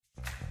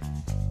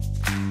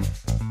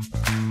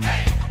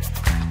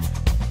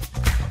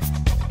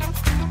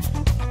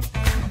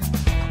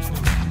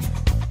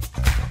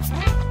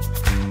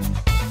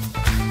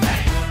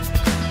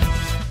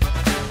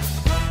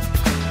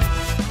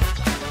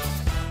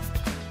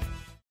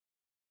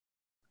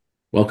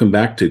Welcome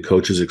back to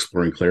Coaches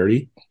Exploring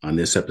Clarity. On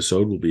this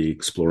episode, we'll be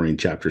exploring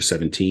Chapter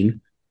 17,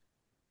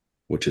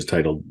 which is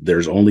titled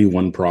There's Only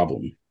One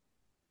Problem.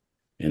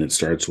 And it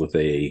starts with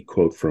a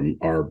quote from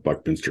R.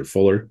 Buckminster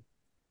Fuller.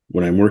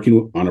 When I'm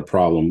working on a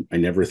problem, I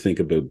never think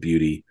about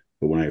beauty,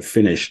 but when I've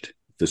finished,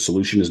 if the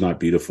solution is not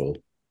beautiful,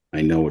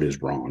 I know it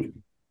is wrong.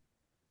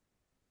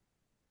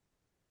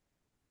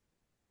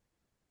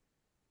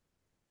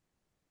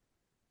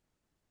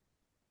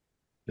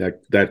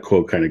 That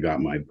quote kind of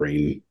got my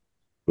brain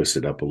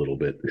twisted up a little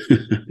bit.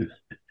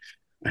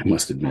 I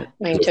must admit.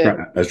 Mine too.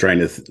 I was trying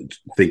to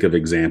think of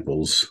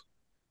examples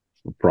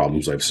of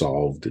problems I've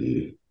solved,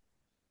 and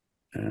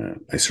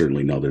I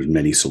certainly know there's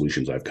many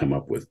solutions I've come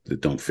up with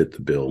that don't fit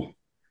the bill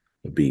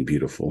of being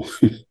beautiful.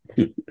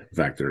 In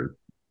fact, they're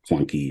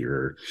clunky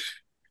or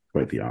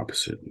quite the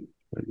opposite.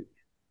 But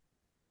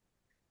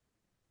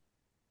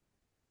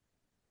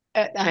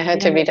I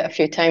had to read it a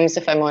few times,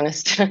 if I'm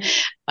honest.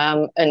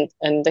 And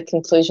the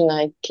conclusion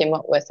I came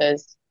up with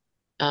is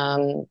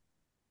um,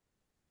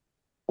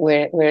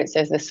 where it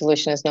says the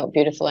solution is not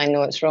beautiful, I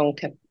know it's wrong.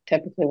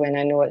 Typically, when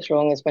I know it's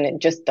wrong is when it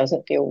just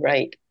doesn't feel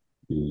right.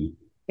 mm,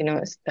 You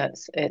know, it's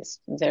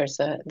there's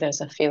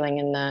a feeling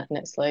in that, and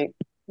it's like,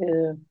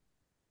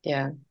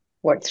 yeah,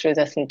 worked through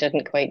this and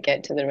didn't quite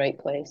get to the right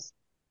place.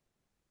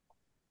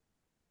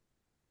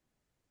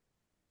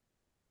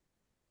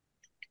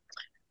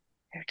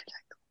 Where did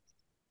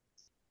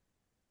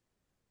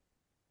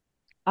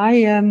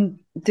I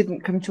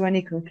didn't come to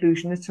any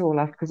conclusion at all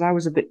after because I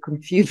was a bit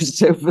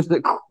confused over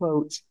the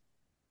quote,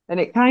 and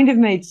it kind of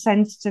made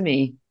sense to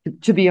me,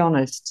 to be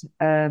honest.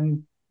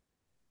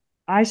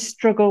 I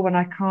struggle when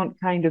I can't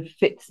kind of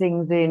fit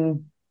things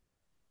in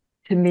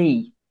to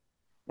me.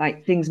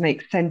 Like things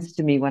make sense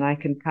to me when I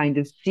can kind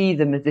of see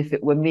them as if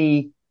it were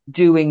me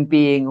doing,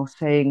 being, or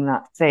saying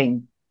that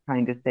thing,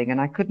 kind of thing.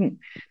 And I couldn't.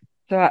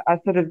 So I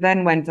sort of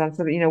then went on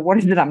sort of, what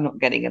is it I'm not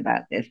getting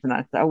about this? And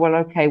I said, oh, well,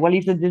 okay, well,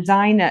 he's a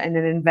designer and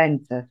an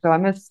inventor. So I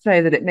must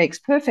say that it makes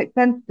perfect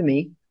sense to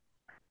me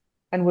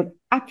and would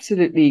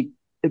absolutely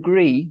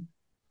agree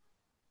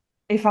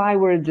if I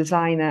were a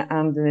designer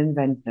and an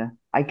inventor.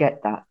 I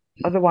get that.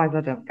 Otherwise,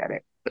 I don't get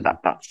it. But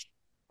that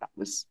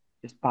was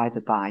just by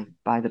the by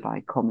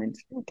comment.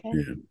 okay.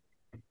 yeah.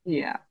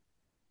 Yeah.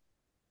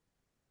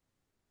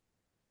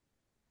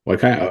 Well,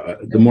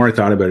 the more I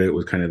thought about it, it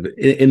was kind of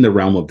in the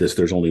realm of this.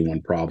 There's only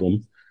one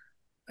problem.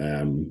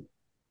 Um,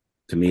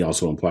 to me,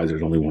 also implies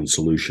there's only one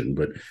solution,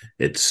 but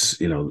it's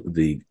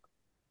the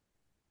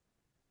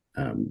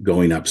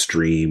going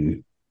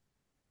upstream,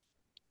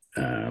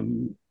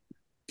 um,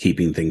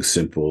 keeping things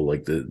simple.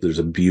 Like there's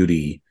a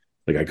beauty.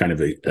 Like I kind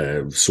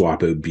of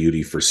swap out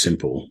beauty for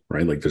simple,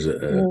 right? Like there's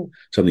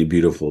something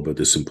beautiful about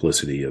the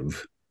simplicity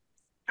of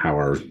how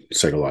our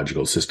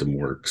psychological system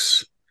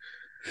works,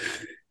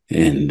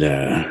 and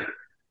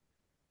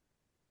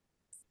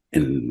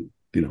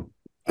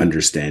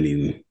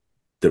understanding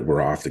that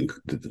we're often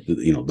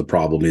the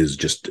problem is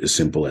just as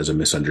simple as a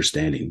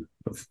misunderstanding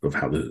of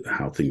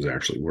how things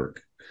actually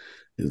work.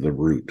 Is the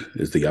root,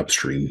 is the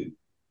upstream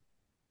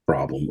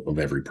problem of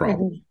every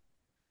problem. Mhm.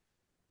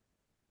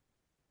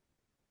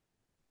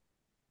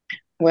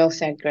 Well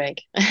said, Greg.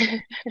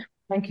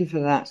 Thank you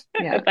for that.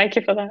 Yeah. Thank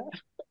you for that.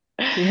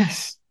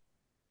 Yes.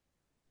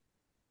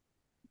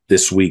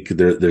 This week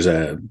there's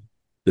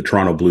the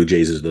Toronto Blue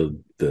Jays is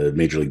the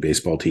Major League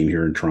Baseball team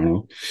here in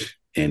Toronto,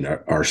 and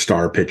our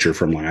star pitcher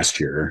from last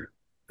year,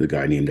 the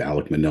guy named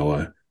Alek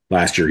Manoah.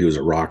 Last year he was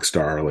a rock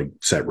star, like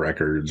set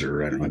records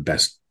or I don't know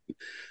best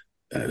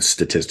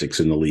statistics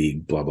in the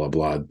league, blah blah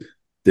blah.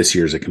 This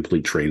year's a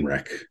complete train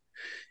wreck.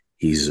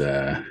 He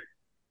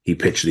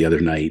pitched the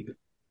other night.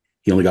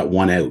 He only got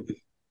one out,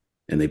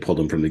 and they pulled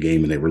him from the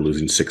game, and they were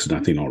losing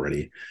 6-0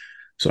 already.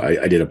 So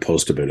I did a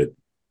post about it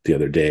the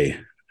other day.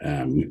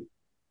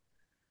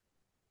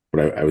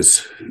 But I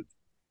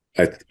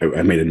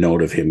made a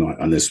note of him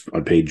on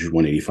page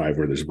 185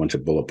 where there's a bunch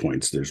of bullet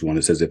points. There's one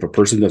that says if a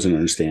person doesn't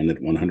understand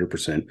that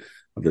 100%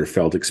 of their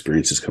felt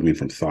experience is coming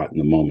from thought in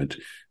the moment,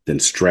 then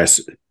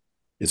stress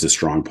is a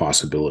strong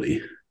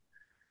possibility.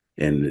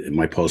 And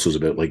my post was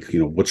about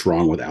what's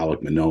wrong with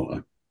Alek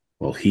Manoah?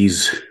 Well,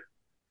 he's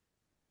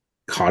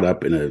caught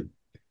up in a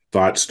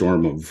thought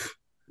storm of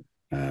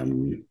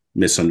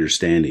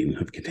misunderstanding,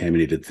 of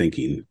contaminated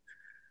thinking,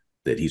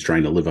 that he's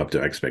trying to live up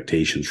to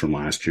expectations from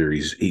last year.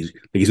 He's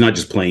not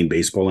just playing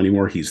baseball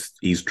anymore.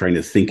 He's trying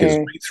to think his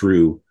way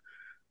through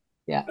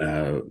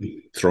Yeah.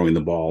 throwing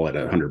the ball at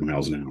 100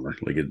 miles an hour.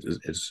 Like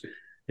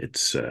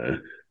it's I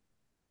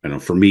don't know.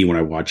 For me, when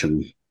I watch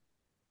him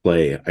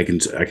play, I can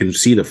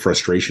see the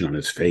frustration on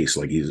his face.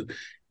 Like he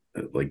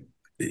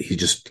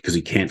just because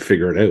he can't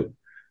figure it out.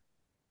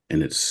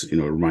 And it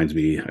reminds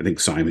me. I think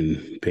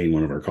Simon Payne,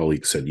 one of our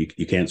colleagues, said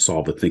you can't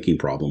solve a thinking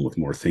problem with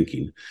more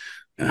thinking.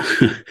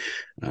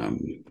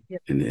 um, Yeah.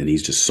 and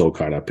he's just so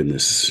caught up in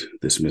this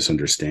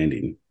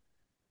misunderstanding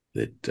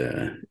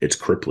that it's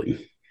crippling.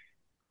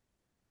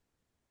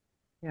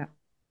 Yeah.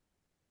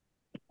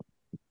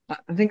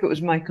 I think it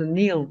was Michael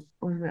Neal.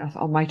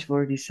 I might have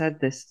already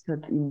said this.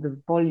 That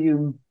the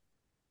volume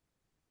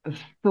of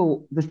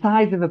thought, the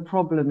size of a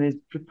problem is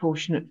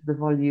proportionate to the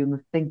volume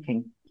of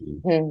thinking.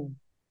 Mm.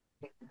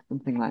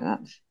 Something like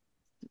that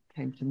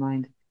came to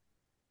mind.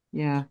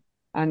 Yeah.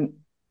 And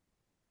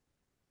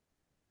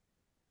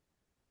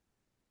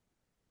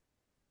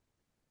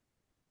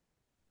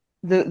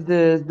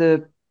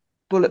the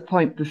bullet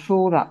point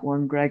before that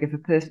one, Greg, if a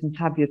person's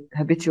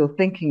habitual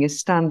thinking is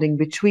standing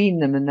between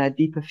them and their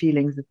deeper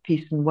feelings of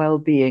peace and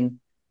well-being,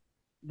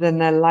 then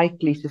they're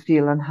likely to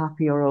feel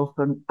unhappy or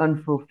often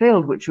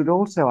unfulfilled, which would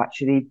also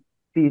actually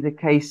be the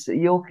case,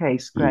 your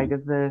case, Greg,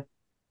 of the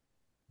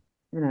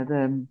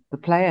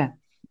player.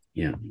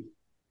 Yeah.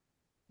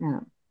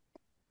 Yeah.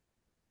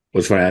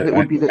 What's funny, It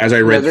would be as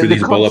I read through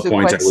these bullet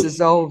points,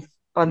 consequences of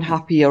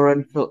unhappy or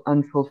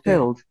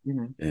unfulfilled.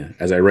 Yeah.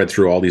 As I read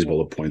through all these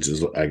bullet points,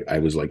 I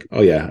was like,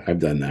 oh yeah, I've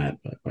done that.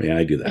 Oh yeah,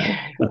 I do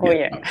that. Oh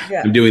yeah.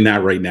 I'm doing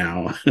that right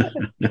now.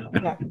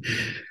 Yeah.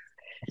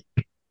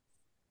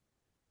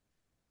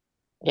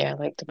 Yeah, I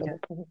like the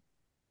bullet point.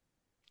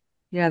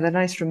 Yeah, they're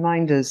nice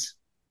reminders.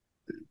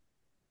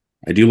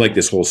 I do like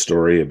this whole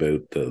story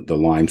about the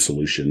lime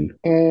solution,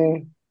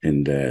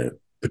 and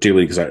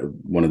particularly because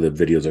one of the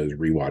videos I was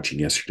rewatching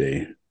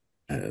yesterday,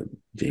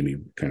 Jamie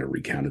kind of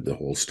recounted the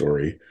whole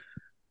story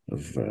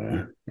of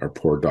our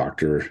poor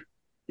doctor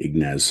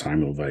Ignaz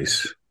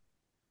Semmelweis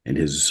and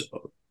his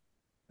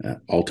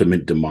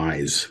ultimate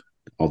demise.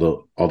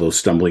 Although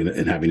stumbling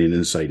and having an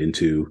insight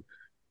into,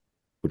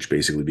 which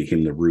basically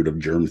became the root of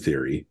germ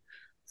theory,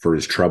 for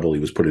his trouble, he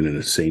was put in an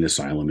insane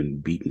asylum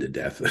and beaten to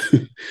death.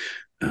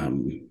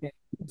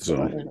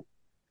 So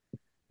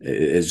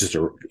it's just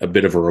a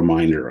bit of a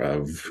reminder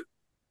of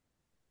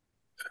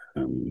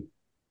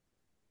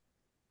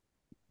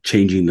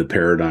changing the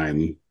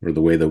paradigm or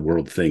the way the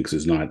world thinks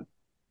is not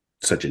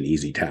such an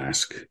easy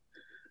task.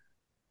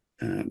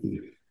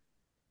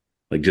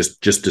 Like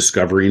just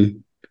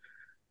discovering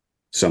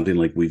something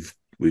like we've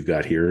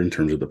got here in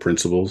terms of the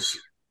principles,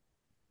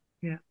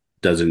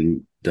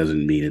 doesn't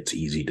mean it's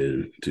easy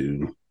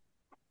to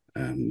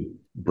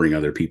bring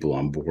other people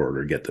on board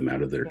or get them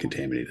out of their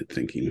contaminated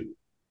thinking.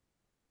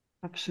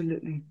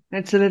 Absolutely.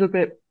 It's a little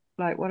bit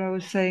like what I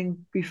was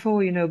saying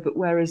before, but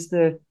whereas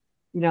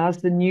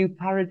as the new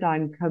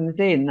paradigm comes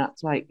in,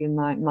 that's like in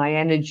my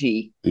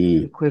energy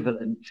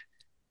equivalent,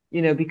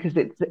 because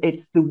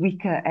it's the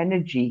weaker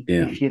energy,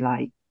 if you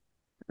like.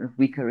 I don't know if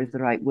weaker is the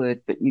right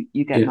word, but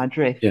you get my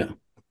drift. Yeah.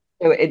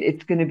 So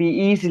it's going to be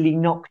easily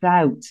knocked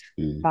out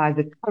by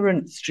the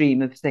current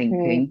stream of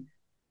thinking,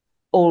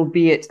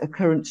 albeit a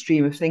current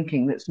stream of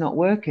thinking that's not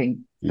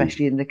working,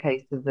 especially in the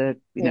case of the,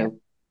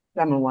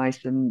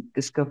 Semmelweis and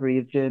discovery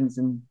of germs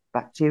and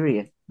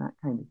bacteria, that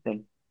kind of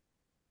thing.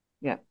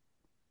 Yeah.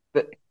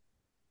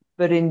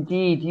 But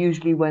indeed,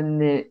 usually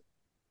when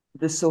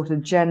the sort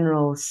of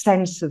general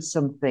sense of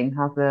something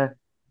has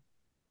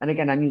and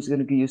again, I'm usually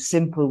going to use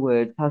simple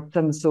words, has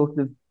some sort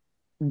of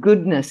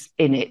goodness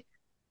in it,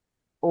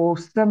 or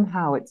it's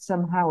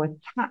somehow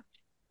attached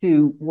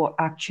to what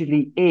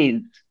actually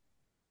is,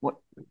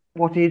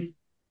 what is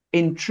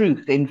in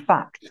truth, in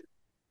fact.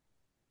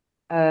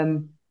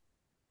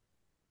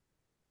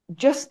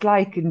 Just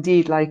like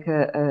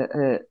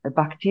a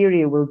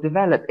bacteria will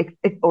develop,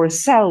 or a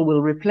cell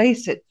will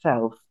replace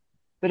itself,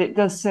 but it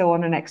does so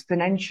on an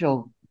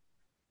exponential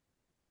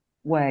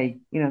way.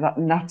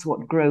 That's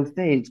what growth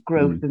is,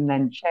 growth and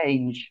then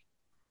change.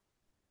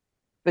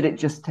 But it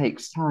just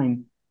takes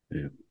time.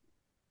 Yeah.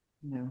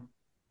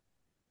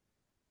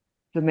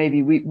 So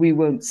maybe we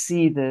won't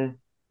see the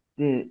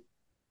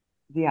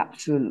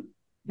absolute,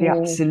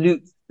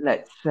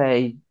 let's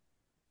say,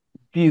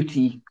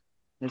 beauty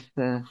as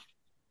the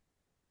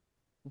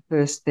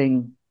first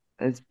thing,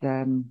 as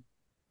the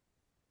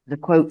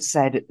quote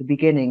said at the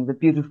beginning, the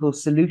beautiful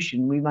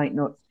solution. We might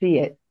not see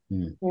it,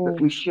 but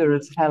we sure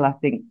as hell, I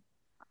think,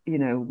 we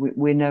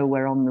know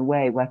we're on the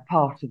way. We're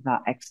part of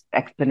that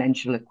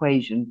exponential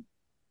equation.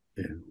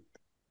 Yeah.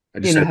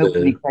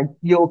 Hopefully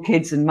your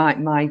kids and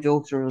my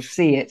daughter will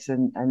see it,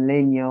 and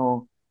Lynn,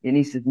 your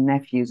nieces and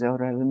nephews, or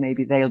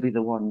maybe they'll be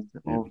the ones,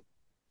 or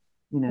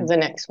the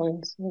next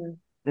ones.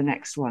 The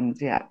next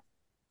ones, yeah.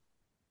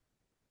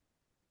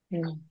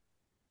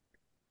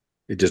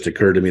 It just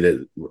occurred to me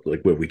that,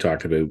 like what we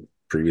talked about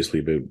previously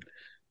about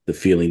the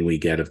feeling we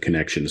get of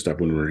connection and stuff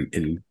when we're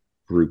in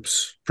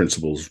groups,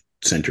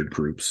 principles-centered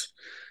groups,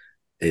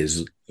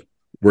 is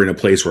we're in a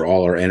place where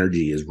all our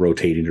energy is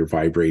rotating or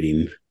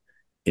vibrating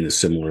in a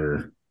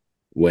similar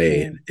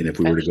way. And if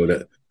we were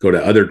to go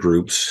to other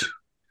groups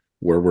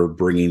where we're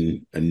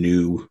bringing a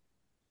new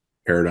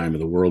paradigm of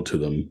the world to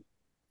them,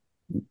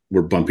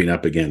 we're bumping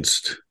up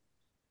against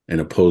an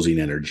opposing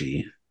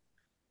energy.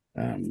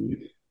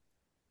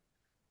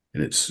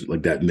 And it's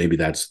like that, maybe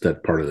that's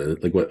that part of the,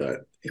 like what,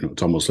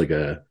 it's almost like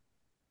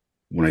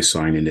when I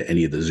sign into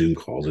any of the Zoom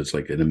calls, it's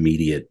like an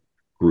immediate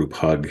group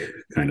hug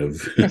kind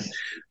of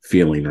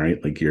feeling,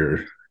 right? Like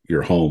you're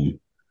home,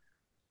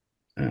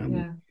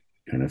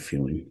 kind of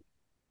feeling.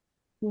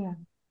 Yeah.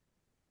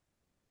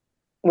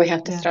 We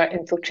have to start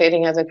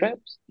infiltrating other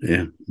groups.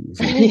 Yeah.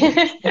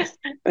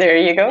 There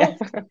you go.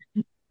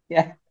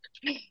 Yeah.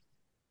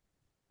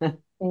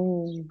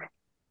 Mm.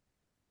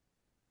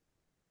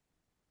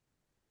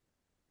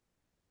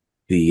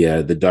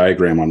 The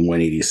diagram on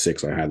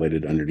 186 I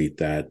highlighted underneath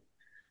that,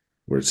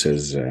 where it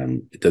says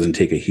it doesn't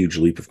take a huge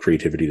leap of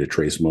creativity to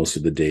trace most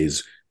of the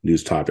day's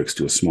news topics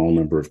to a small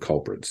number of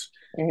culprits.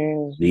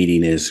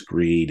 Neediness,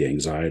 greed,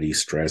 anxiety,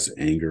 stress,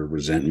 anger,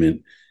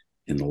 resentment,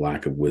 and the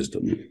lack of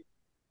wisdom.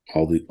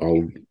 All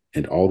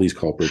these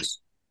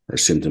culprits are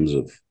symptoms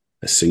of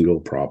a single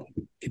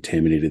problem: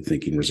 contaminated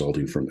thinking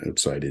resulting from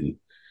outside-in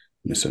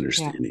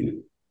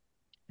misunderstanding.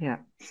 Yeah.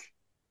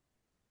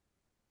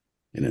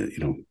 And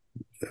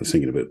I was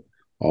thinking about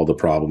all the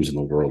problems in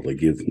the world.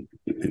 Like,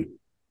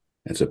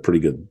 that's a pretty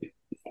good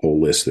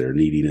whole list there: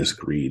 neediness,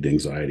 greed,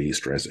 anxiety,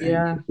 stress,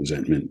 anger,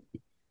 resentment.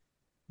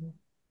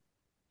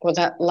 Well,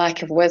 that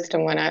lack of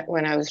wisdom, when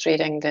I was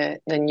reading the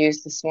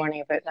news this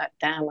morning about that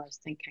dam, I was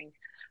thinking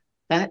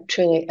that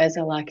truly is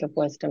a lack of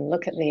wisdom.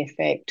 Look at the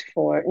effect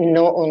for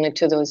not only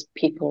to those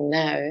people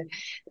now,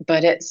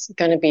 but it's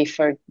going to be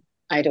for,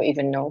 I don't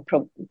even know,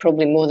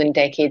 probably more than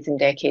decades and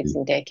decades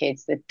and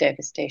decades, the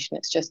devastation.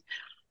 It's just,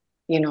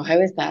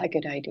 how is that a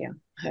good idea?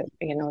 How,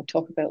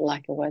 talk about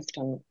lack of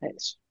wisdom.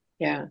 It's,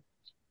 yeah,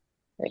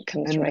 it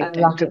comes right and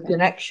down lack to of that.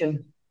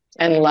 connection.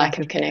 And lack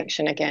of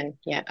connection again.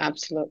 Yeah,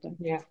 absolutely.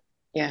 Yeah,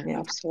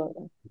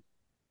 absolutely.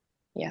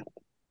 Yeah.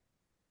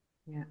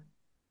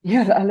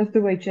 I love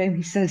the way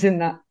Jamie says in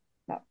that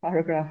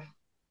paragraph,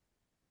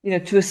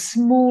 to a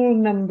small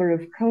number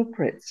of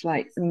culprits,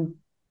 like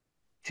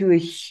to a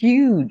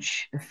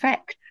huge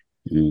effect.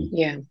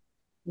 Yeah.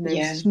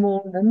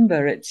 Small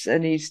number.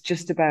 And he's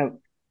just about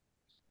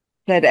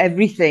said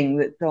everything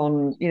that's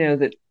on,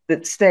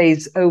 that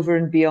stays over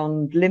and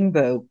beyond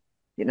limbo,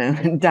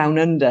 and down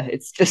under.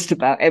 It's just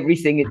about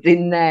everything. It's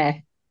in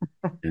there.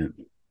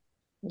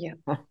 Yeah.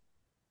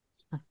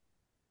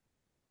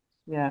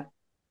 Yeah.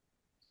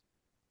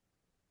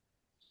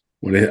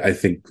 What I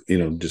think,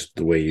 just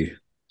the way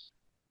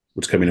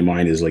what's coming to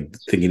mind is like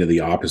thinking of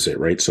the opposite,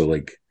 right? So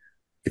like,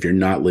 if you're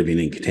not living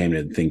in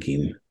contaminated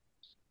thinking,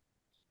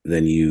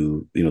 then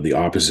the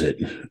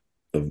opposite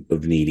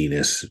of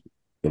neediness,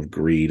 of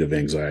greed, of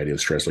anxiety, of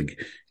stress, like,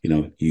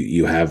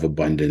 you have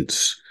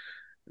abundance,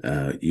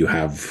 you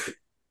have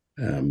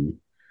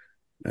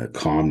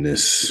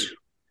calmness,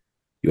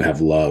 you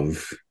have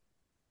love,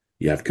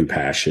 you have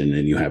compassion,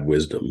 and you have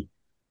wisdom.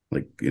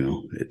 Like,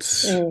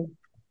 it's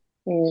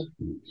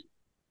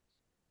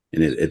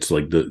and it's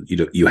like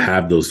you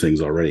have those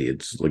things already.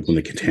 It's like when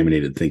the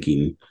contaminated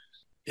thinking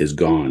is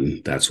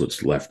gone, that's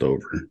what's left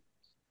over.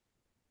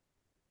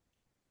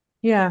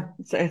 Yeah,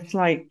 it's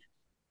like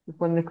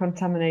when the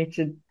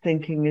contaminated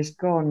thinking is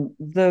gone,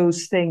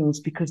 those things,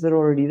 because they're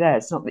already there,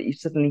 it's not that you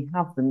suddenly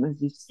have them,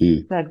 as you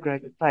said,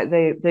 Greg. It's like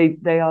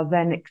they are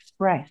then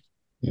expressed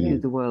to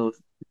the world.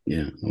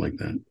 Yeah, I like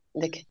that.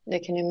 They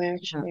can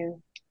emerge.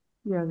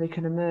 Yeah, they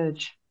can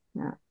emerge.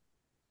 Yeah.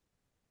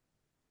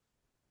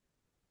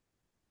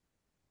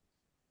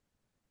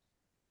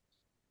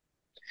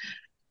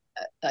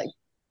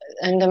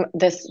 And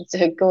this,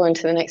 to go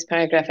into the next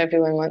paragraph,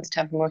 everyone wants to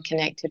have a more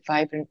connected,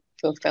 vibrant,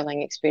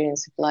 fulfilling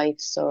experience of life.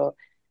 So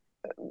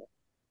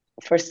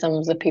for some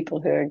of the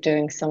people who are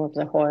doing some of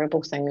the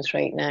horrible things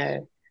right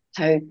now,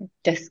 how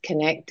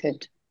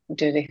disconnected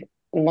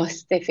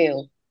must they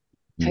feel?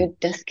 How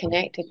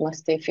disconnected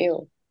must they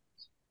feel?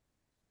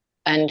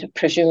 And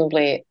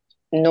presumably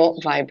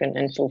not vibrant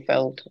and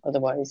fulfilled,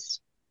 otherwise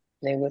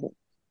they wouldn't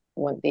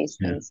want these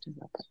things to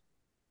happen.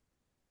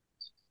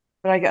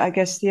 But I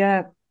guess,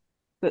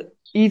 but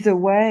either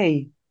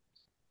way,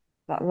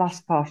 that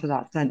last part of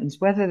that sentence,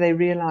 whether they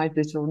realize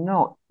it or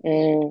not,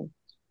 I'm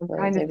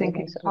kind of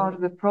thinking part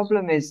of the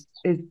problem is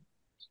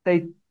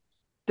they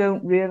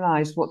don't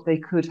realize what they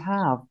could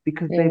have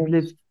because they've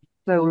lived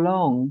so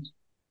long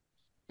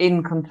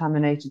in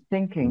contaminated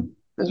thinking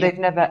that they've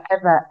never,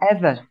 ever,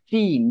 ever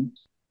seen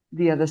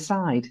the other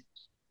side.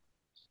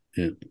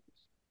 Yeah.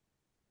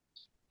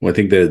 Well, I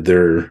think that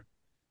they're,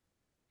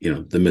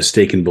 the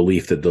mistaken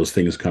belief that those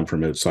things come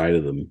from outside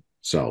of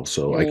themselves.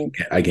 So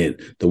I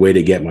get the way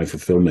to get my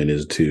fulfillment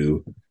is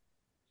to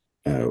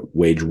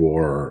wage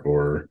war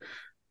or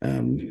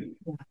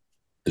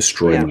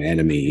destroy my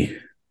enemy.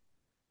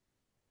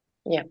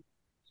 Yeah.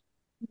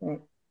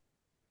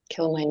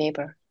 Kill my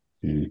neighbor.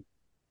 In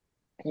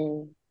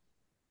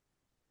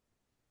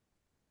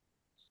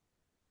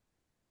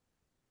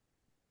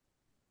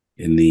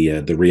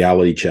the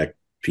reality check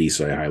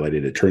piece I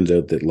highlighted, it turns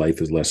out that life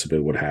is less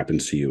about what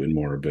happens to you and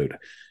more about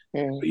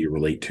how you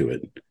relate to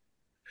it.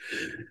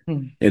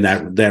 And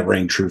that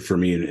rang true for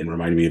me and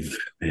reminded me of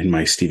in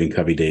my Stephen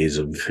Covey days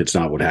of it's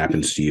not what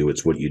happens to you,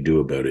 it's what you do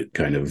about it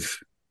kind of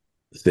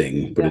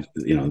thing. But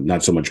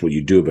not so much what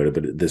you do about it,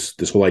 but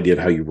this whole idea of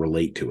how you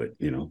relate to it,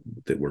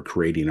 that we're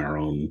creating our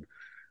own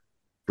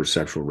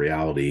perceptual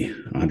reality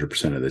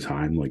 100% of the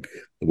time. Like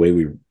the way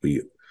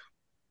we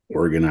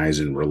organize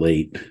and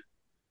relate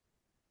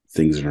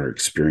things in our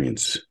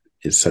experience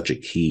is such a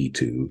key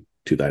to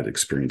that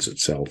experience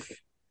itself.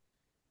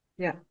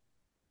 Yeah.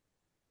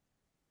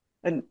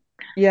 And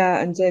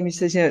Jamie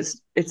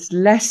says, it's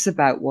less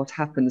about what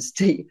happens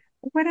to you.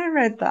 when I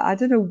read that, I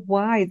don't know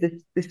why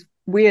this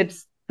weird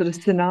sort of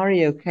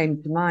scenario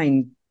came to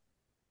mind.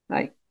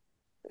 Like,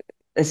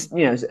 as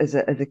you know, as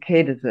a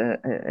kid, as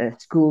a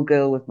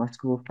schoolgirl with my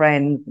school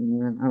friends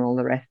and all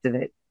the rest of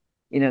it,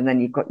 and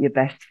then you've got your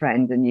best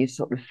friend and you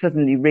sort of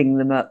suddenly ring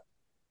them up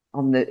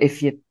on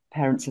if your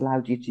parents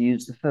allowed you to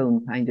use the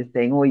phone kind of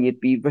thing, or you'd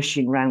be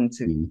rushing around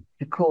to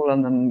call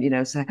on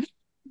them, say,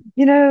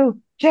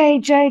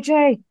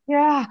 Jay,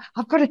 yeah,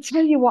 I've got to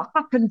tell you what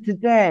happened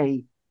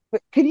today.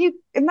 But can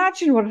you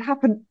imagine what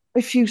happened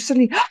if you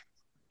suddenly,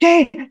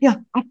 Jay, yeah,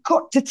 I've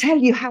got to tell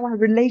you how I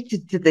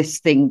related to this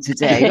thing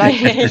today. Like,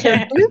 we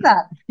don't do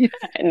that.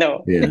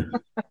 No. Yeah.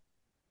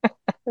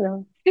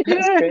 No,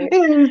 that's great.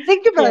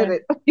 Think about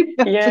it.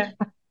 Yeah.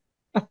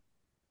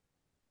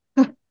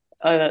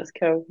 Oh, that's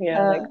cool. Yeah,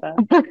 I like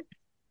that.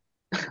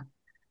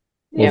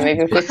 Yeah,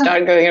 maybe if we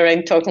start going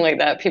around talking like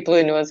that, people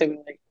who know us will be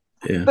like,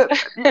 yeah. But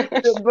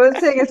the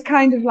thing is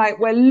kind of like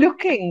we're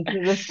looking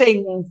to the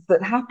things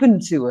that happen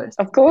to us.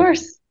 Of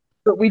course.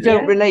 But we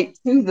don't relate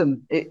to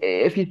them,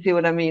 if you see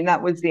what I mean.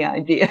 That was the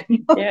idea.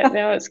 Yeah,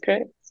 no, it's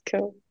great. It's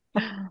cool.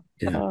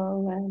 Yeah.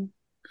 Oh, man.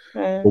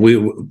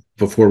 Well,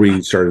 before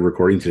we started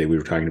recording today, we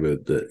were talking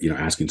about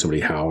asking somebody,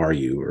 how are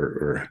you,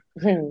 or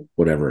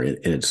whatever. And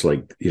it's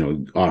like,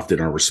 often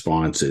our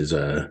response is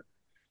a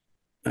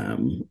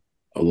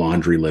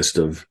laundry list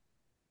of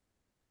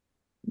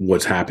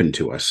what's happened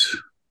to us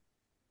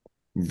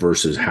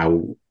versus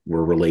how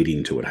we're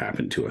relating to what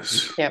happened to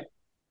us. Yep.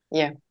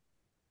 Yeah.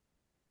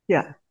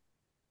 Yeah.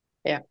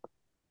 Yeah.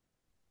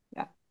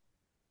 Yeah.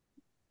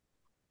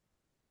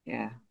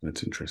 Yeah.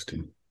 That's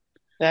interesting.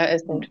 That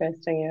is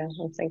interesting. Yeah.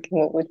 I'm thinking,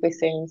 what would we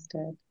say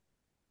instead?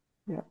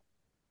 Yeah.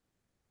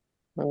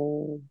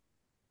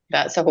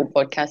 That's a whole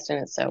podcast in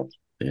itself.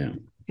 Yeah.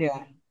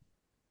 Yeah.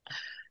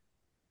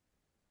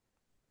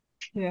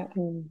 Yeah.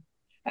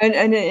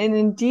 And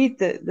indeed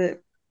that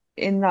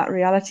in that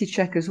reality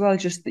check as well,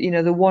 just the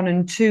 1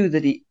 and 2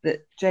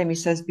 that Jamie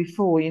says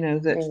before,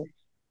 that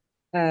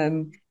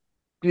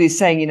he's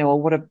saying, well,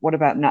 what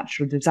about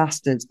natural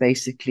disasters,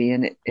 basically,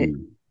 and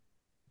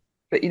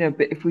but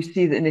if we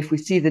see that, and if we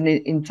see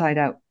the inside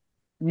out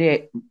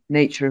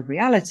nature of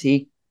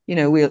reality,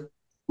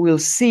 we'll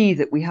see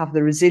that we have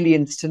the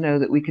resilience to know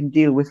that we can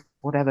deal with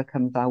whatever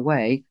comes our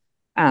way,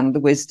 and the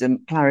wisdom,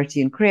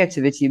 clarity, and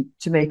creativity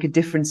to make a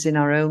difference in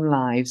our own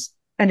lives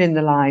and in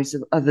the lives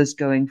of others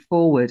going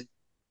forward.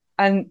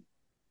 And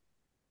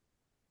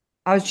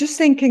I was just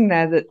thinking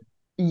there that,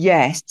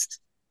 yes,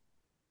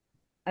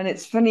 and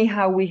it's funny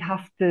how we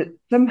have to,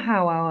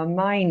 somehow our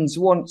minds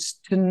wants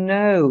to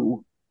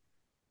know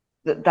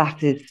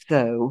that is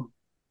so,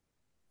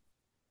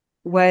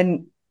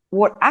 when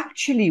what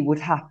actually would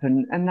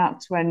happen, and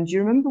that's when, do you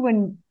remember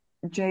when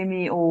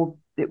Jamie, or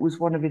it was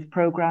one of his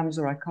programs,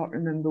 or I can't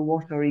remember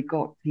what, or he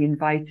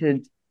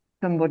invited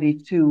somebody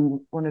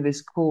to one of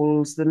his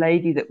calls, the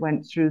lady that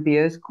went through the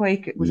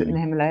earthquake, was it in the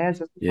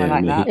Himalayas or something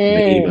like that?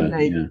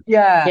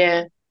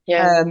 Yeah.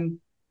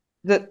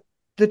 That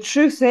the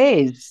truth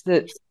is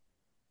that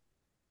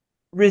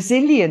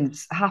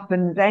resilience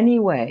happens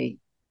anyway.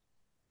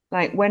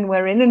 Like when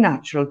we're in a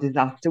natural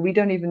disaster, we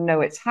don't even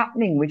know it's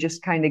happening. We're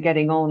just kind of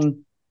getting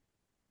on,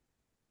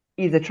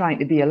 either trying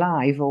to be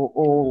alive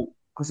or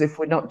because if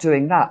we're not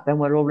doing that, then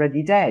we're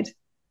already dead.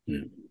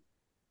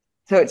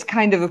 So it's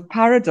kind of a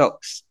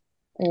paradox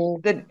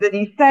that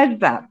he says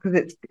that,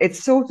 because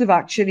it's sort of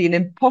actually an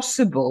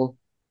impossible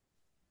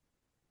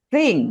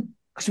thing,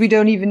 because we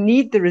don't even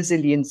need the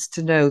resilience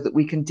to know that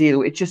we can deal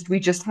with it. We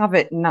just have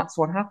it, and that's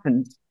what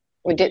happens.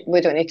 We don't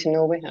need to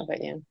know we have it.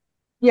 Yeah.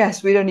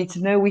 Yes, we don't need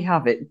to know we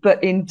have it.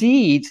 But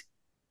indeed,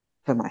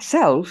 for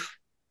myself,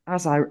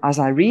 as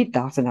I read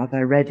that, and as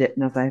I read it,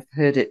 and as I've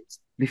heard it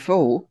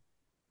before,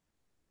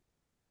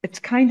 it's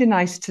kind of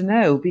nice to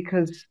know,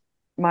 because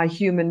my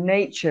human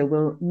nature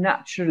will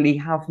naturally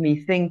have me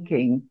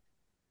thinking,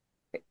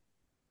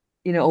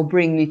 or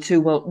bring me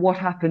to, well, what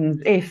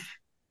happens if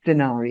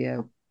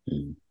scenario,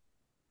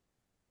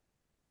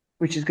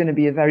 which is going to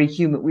be a very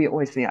human. We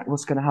always think,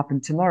 what's going to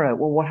happen tomorrow?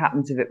 Well, what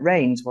happens if it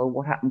rains? Well,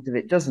 what happens if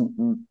it doesn't?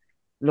 And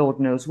Lord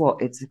knows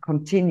what. It's a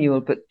continual,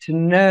 but to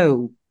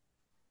know.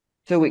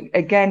 So we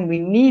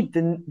need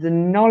the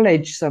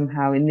knowledge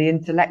somehow in the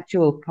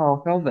intellectual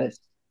part of us,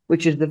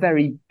 which is the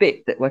very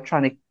bit that we're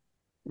trying to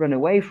run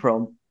away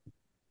from.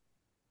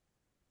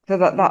 So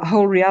that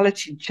whole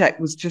reality check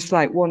was just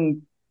like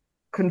one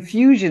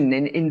confusion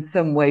in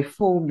some way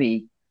for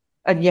me.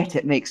 And yet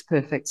it makes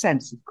perfect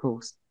sense, of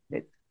course.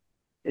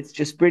 It's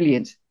just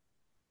brilliant.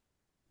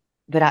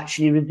 But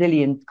actually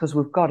resilient, because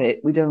we've got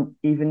it, we don't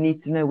even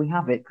need to know we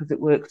have it, because it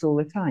works all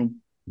the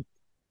time.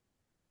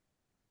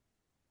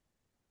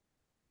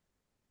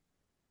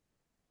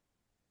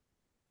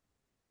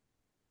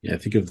 Yeah, I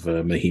think of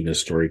Mahima's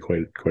story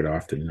quite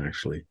often,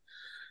 actually.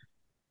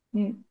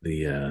 Jamie,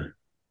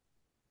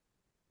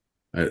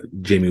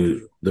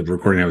 the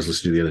recording I was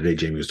listening to the other day,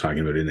 Jamie was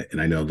talking about it,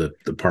 and I know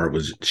that the part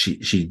was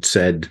she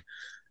said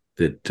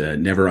that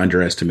never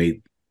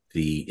underestimate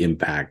the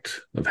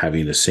impact of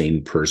having a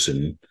sane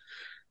person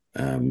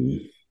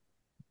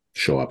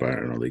show up. I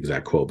don't know the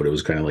exact quote, but it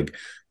was kind of like,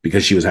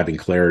 because she was having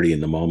clarity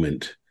in the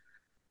moment,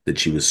 that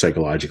she was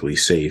psychologically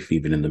safe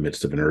even in the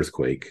midst of an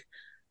earthquake.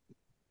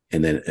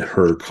 And then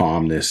her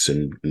calmness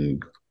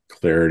and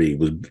clarity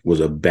was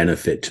a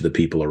benefit to the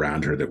people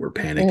around her that were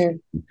panicking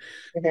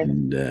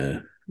and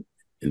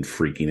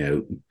freaking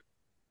out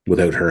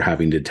without her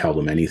having to tell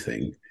them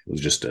anything. It was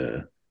just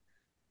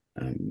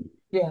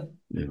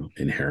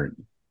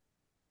inherent.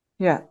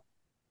 Yeah.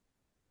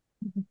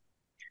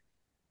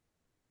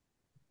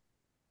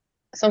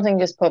 Something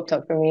just popped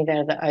up for me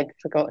there that I'd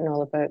forgotten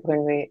all about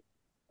when we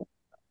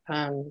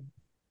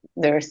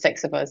there were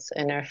 6 of us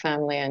in our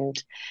family,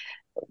 and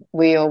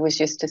we always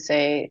used to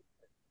say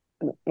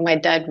my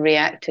dad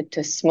reacted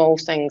to small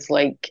things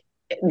like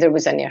there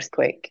was an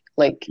earthquake.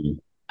 Like,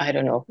 I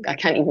don't know, I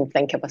can't even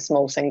think of a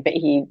small thing, but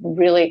he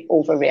really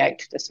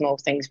overreacted to small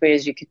things,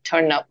 whereas you could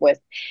turn up with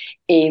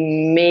a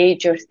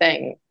major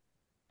thing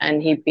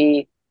and he'd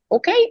be,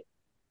 okay,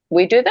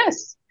 we do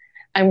this.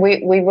 And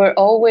we were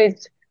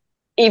always,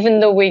 even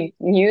though we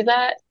knew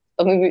that,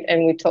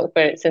 and we talked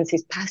about it since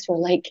he's passed, we're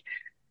like,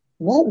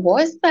 what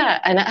was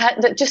that? And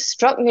that just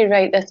struck me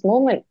right this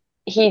moment.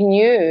 He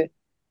knew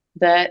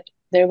that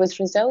there was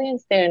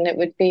resilience there and it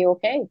would be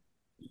okay.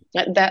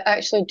 That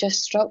actually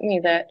just struck me,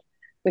 that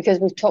because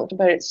we've talked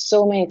about it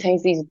so many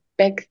times, these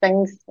big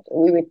things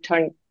we would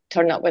turn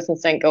up with and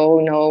think, oh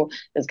no,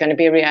 there's going to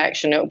be a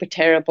reaction, it'll be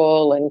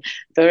terrible, and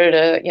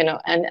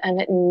and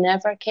it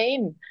never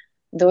came.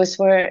 Those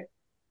were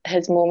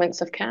his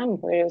moments of calm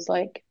where he was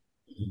like,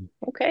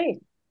 okay,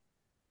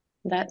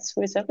 that's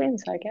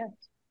resilience, I guess.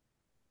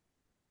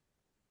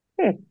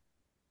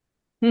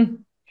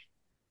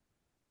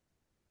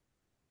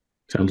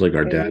 Sounds like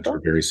our dads were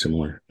very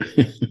similar.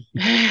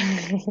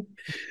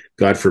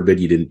 God forbid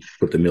you didn't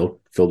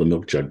fill the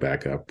milk jug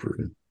back up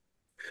or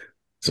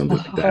something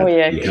like that. Oh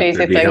yeah,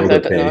 crazy things. I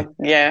don't know.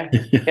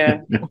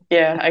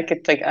 Yeah. I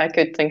could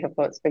think of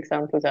lots of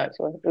examples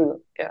actually.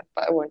 Ooh, yeah,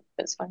 but I won't.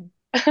 It's fine.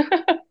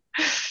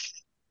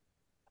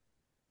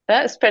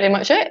 That's pretty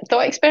much it.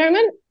 Thought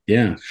experiment?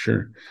 Yeah,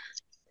 sure.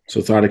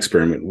 So thought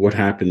experiment. What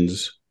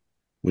happens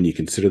when you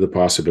consider the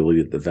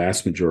possibility that the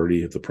vast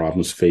majority of the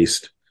problems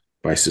faced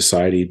by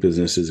society,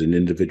 businesses, and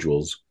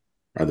individuals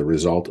are the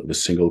result of a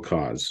single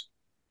cause,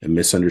 a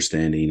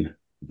misunderstanding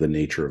the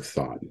nature of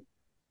thought?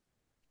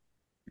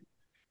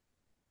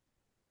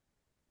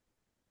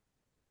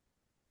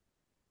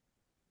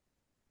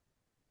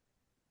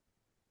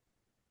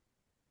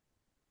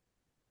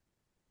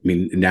 I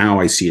mean, now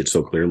I see it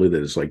so clearly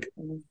that it's like,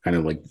 kind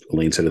of like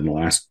Elaine said in the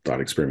last thought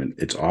experiment,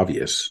 it's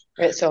obvious.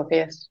 It's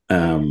obvious.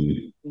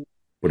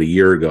 But a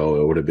year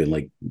ago, it would have been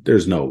like,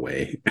 there's no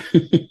way.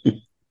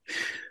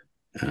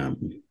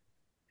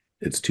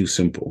 It's too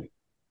simple.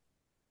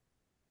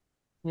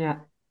 Yeah.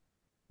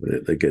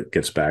 But it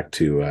gets back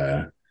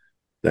to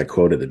that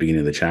quote at the beginning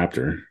of the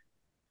chapter.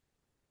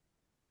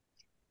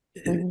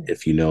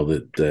 If you know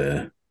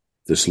that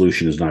the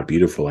solution is not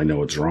beautiful, I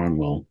know it's wrong.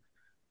 Well,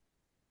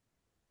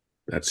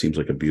 that seems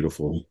like a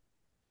beautiful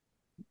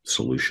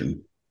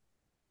solution.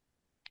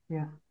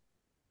 Yeah.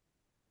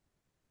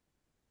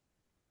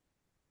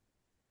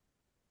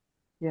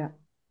 Yeah.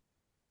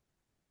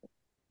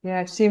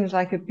 Yeah, it seems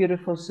like a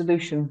beautiful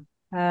solution.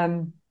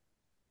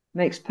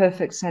 Makes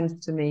perfect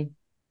sense to me.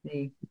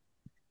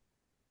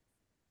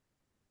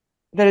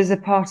 There is a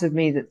part of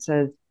me that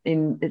says,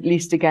 at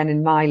least again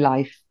in my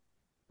life,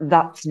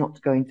 that's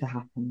not going to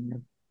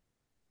happen.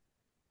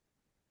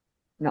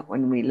 Not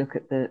when we look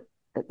at the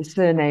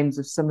surnames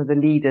of some of the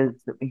leaders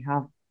that we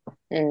have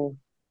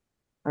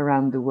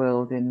around the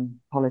world in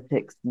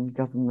politics and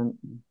government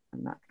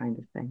and that kind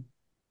of thing.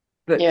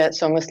 But yeah,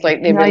 it's almost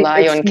like they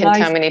rely on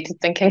contaminated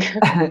thinking.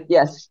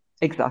 Yes,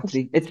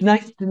 exactly. It's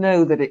nice to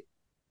know that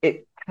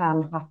it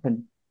can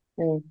happen.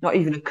 Not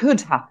even it could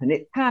happen,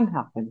 it can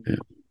happen.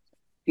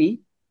 Yeah.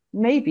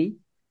 Maybe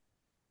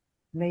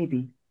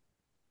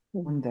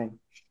one day.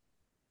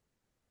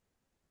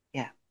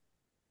 Yeah.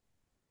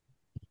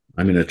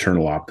 I'm an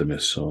eternal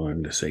optimist, so I'm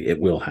going to say it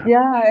will happen.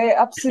 Yeah,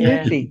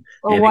 absolutely.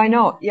 Yeah. Why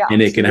not? Yeah,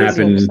 and it can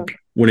happen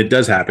when it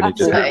does happen.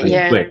 Absolutely. It just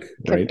happens quick.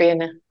 Could right? be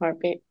in a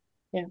heartbeat.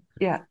 Yeah.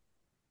 Yeah.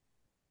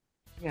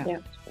 Yeah.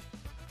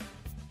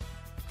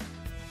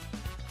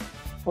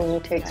 Only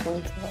takes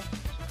one thought.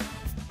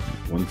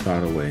 One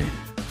thought away.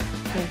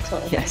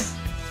 Yes.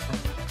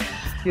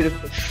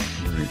 Beautiful.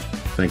 All right.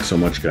 Thanks so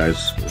much,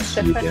 guys. We'll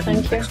see you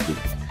again next week.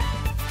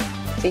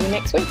 See you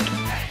next week.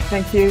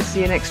 Thank you.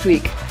 See you next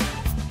week.